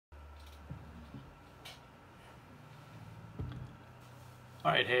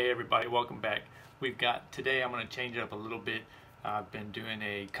Alright, hey everybody, welcome back. Today I'm going to change it up a little bit. I've been doing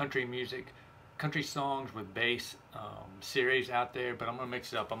a country songs with bass series out there, but I'm going to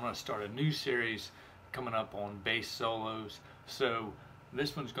mix it up. I'm going to start a new series coming up on bass solos. So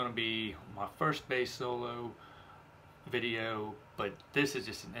this one's going to be my first bass solo video, but this is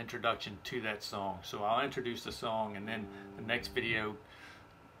just an introduction to that song. So I'll introduce the song, and then the next video,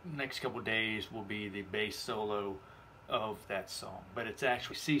 next couple days, will be the bass solo of that song. But it's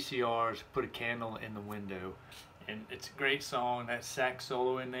actually CCR's Put a Candle in the Window, and it's a great song. That sax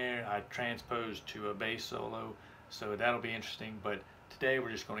solo in there I transposed to a bass solo, so that'll be interesting. But today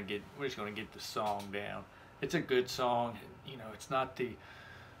we're just going to get the song down. It's a good song. You know, it's not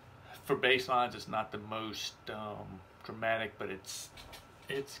for bass lines, it's not the most dramatic, but it's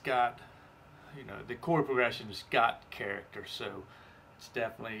got, you know, the chord progression's got character, so it's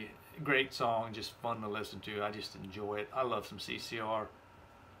definitely a great song, just fun to listen to. I just enjoy it. I love some CCR.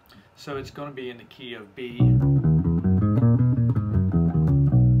 So it's going to be in the key of B, and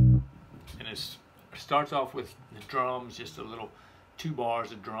it starts off with the drums, just a little 2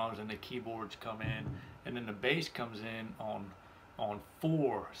 bars of drums, and the keyboards come in, and then the bass comes in on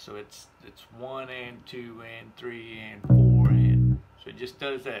 4. So it's 1 and 2 and 3 and 4, and so it just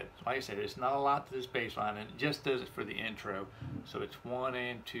does that. Like I said, it's not a lot to this bass line, and it just does it for the intro. So it's 1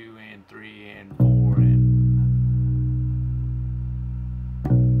 and 2 and 3 and 4, and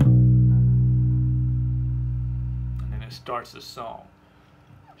then it starts the song.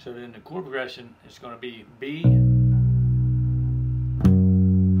 So then the chord progression is going to be B,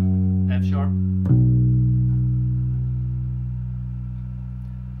 F sharp,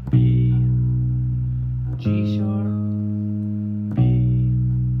 B, G sharp, B,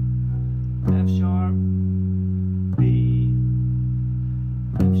 F sharp, B,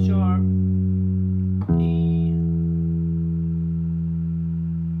 F sharp, E,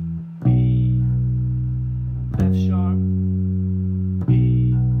 B, F sharp, B.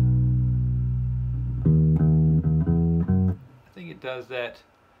 I think it does that.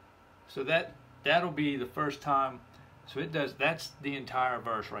 So that'll be the first time. So it does, that's the entire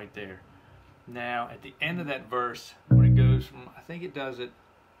verse right there. Now at the end of that verse, when it goes from, I think it does it,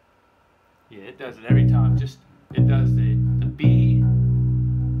 yeah, it does it every time. Just, it does the B,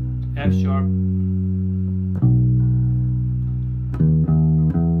 F sharp,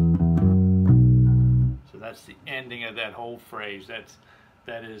 so that's the ending of that whole phrase.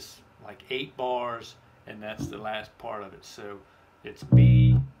 That is like 8 bars, and that's the last part of it. So it's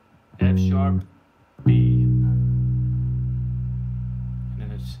B, F sharp, B, and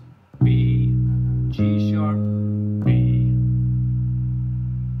then it's B, G sharp, B,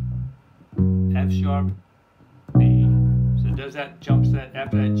 F sharp, B. So it does that, jumps that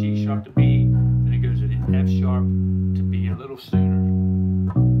after that G sharp to B, then it goes to the F sharp to B a little sooner.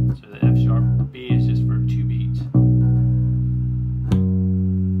 So the F sharp B is just for 2 beats.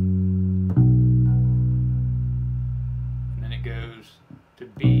 And then it goes to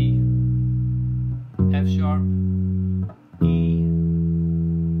B, F sharp, E,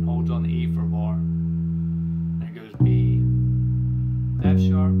 holds on the E for a bar. Then it goes B, F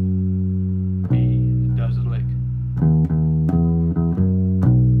sharp, B, it does the lick.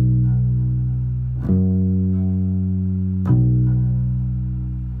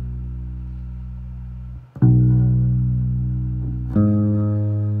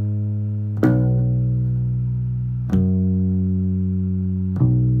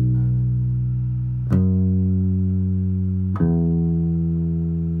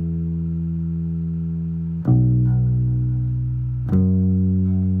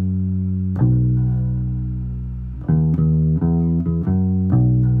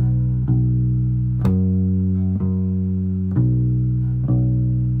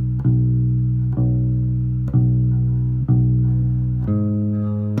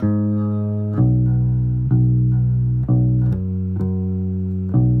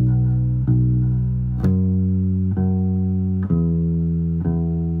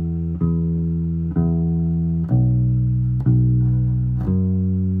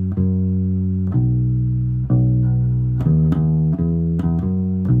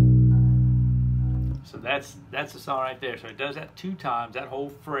 So that's the song right there. So it does that 2 times, that whole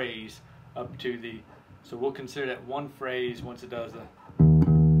phrase up to the, so we'll consider that one phrase once it does the,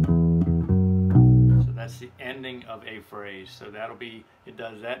 so that's the ending of a phrase. So that'll be, it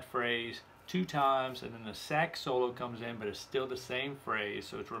does that phrase 2 times, and then the sax solo comes in, but it's still the same phrase,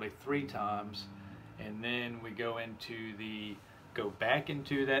 so it's really 3 times. And then we go back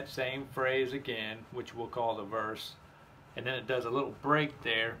into that same phrase again, which we'll call the verse, and then it does a little break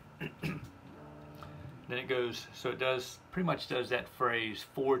there. Then it goes, so it does pretty much does that phrase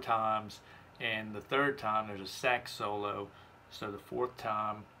 4 times, and the 3rd time there's a sax solo. So the 4th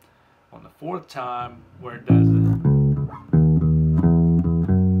time, on the 4th time where it does it,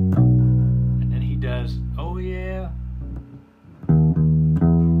 and then he does, oh yeah.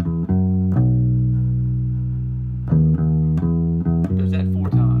 Does that 4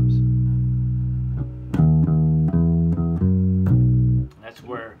 times. That's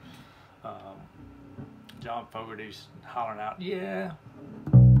where John Fogerty's hollering out, yeah.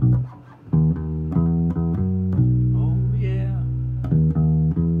 Oh yeah.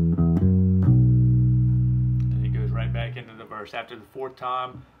 Then he goes right back into the verse. After the 4th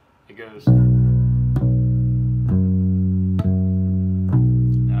time, it goes.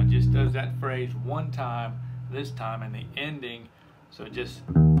 Now it just does that phrase 1 time, this time in the ending. So it just,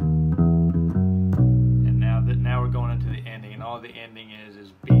 and now we're going into the ending, and all the ending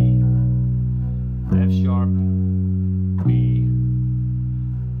is B. F sharp, B.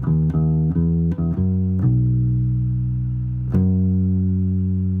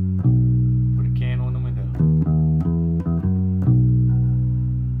 Put a candle in the window.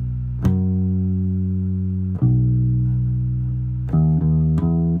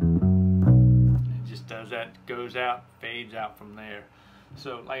 And it just does that, goes out, fades out from there.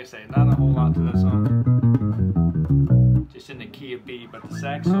 So like I say, not a whole lot to this song. Just in the key of B, but the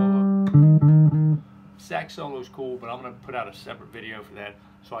sax solo is cool, but I'm going to put out a separate video for that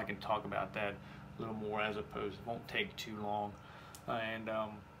so I can talk about that a little more, as opposed, it won't take too long, and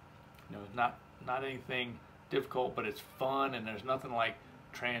you know, not anything difficult, but it's fun, and there's nothing like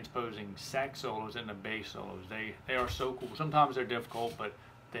transposing sax solos into bass solos. They are so cool. Sometimes they're difficult, but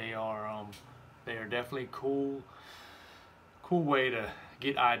they are definitely cool way to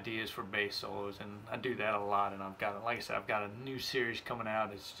get ideas for bass solos, and I do that a lot. And I've got, like I said, I've got a new series coming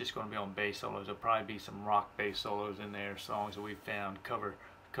out. It's just going to be on bass solos. There'll probably be some rock bass solos in there, songs that we found, cover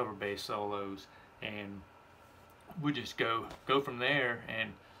bass solos, and we just go from there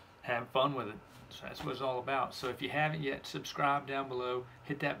and have fun with it. So that's what it's all about. So if you haven't yet, subscribe down below,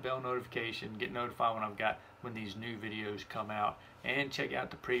 hit that bell notification, get notified when these new videos come out, and check out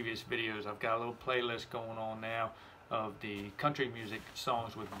the previous videos. I've got a little playlist going on now of the country music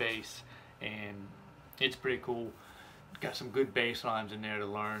songs with bass, and it's pretty cool. Got some good bass lines in there to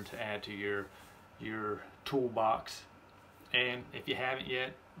learn, to add to your toolbox. And if you haven't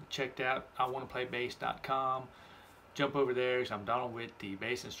yet checked out iwannaplaybass.com, jump over there, because I'm Donald Witt, the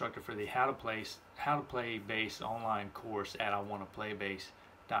bass instructor for the How to Play Bass online course at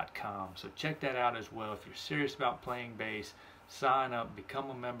iwannaplaybass.com. So check that out as well. If you're serious about playing bass, sign up, become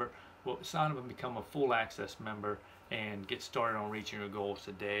a member. Well, sign up and become a full access member and get started on reaching your goals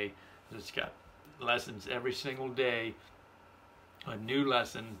today. It's got lessons every single day, a new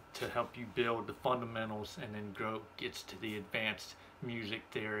lesson to help you build the fundamentals, and then gets to the advanced music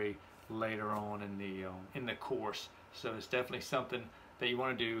theory later on in the course. So it's definitely something that you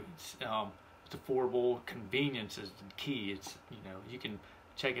want to do. It's affordable. Convenience is the key. It's, you know, you can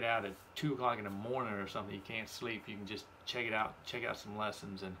check it out at 2 o'clock in the morning or something. You can't sleep. You can just check it out. Check out some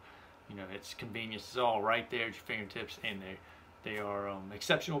lessons, and you know, it's convenience. It's all right there at your fingertips, and they are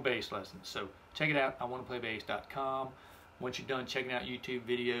exceptional bass lessons. So check it out. iwannaplaybass.com. Once you're done checking out YouTube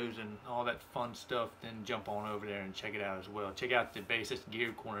videos and all that fun stuff, then jump on over there and check it out as well. Check out the Bassist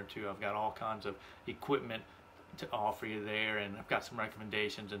Gear Corner too. I've got all kinds of equipment to offer you there, and I've got some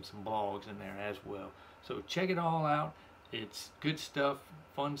recommendations and some blogs in there as well. So check it all out. It's good stuff,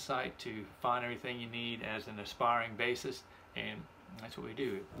 fun site to find everything you need as an aspiring bassist, and that's what we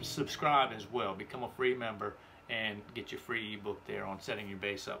do. Subscribe as well, become a free member, and get your free ebook there on setting your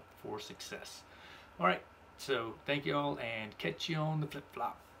bass up for success. All right, so thank you all, and catch you on the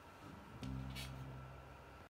flip-flop.